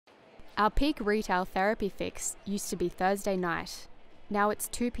Our peak retail therapy fix used to be Thursday night. Now it's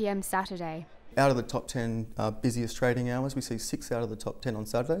 2 p.m. Saturday. Out of the top 10 busiest trading hours, we see 6 out of the top 10 on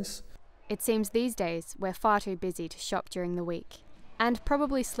Saturdays. It seems these days we're far too busy to shop during the week, and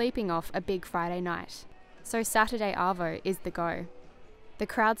probably sleeping off a big Friday night. So Saturday Arvo is the go. The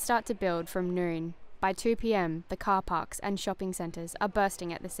crowds start to build from noon. By 2 p.m, the car parks and shopping centres are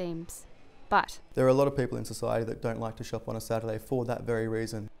bursting at the seams. But there are a lot of people in society that don't like to shop on a Saturday for that very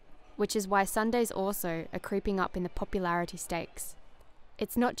reason. Which is why Sundays also are creeping up in the popularity stakes.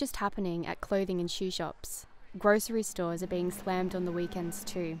 It's not just happening at clothing and shoe shops. Grocery stores are being slammed on the weekends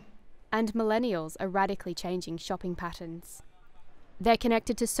too. And millennials are radically changing shopping patterns. They're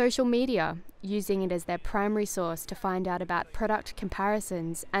connected to social media, using it as their primary source to find out about product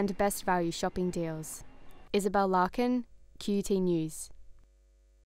comparisons and best value shopping deals. Isobel Larkin, QUT News.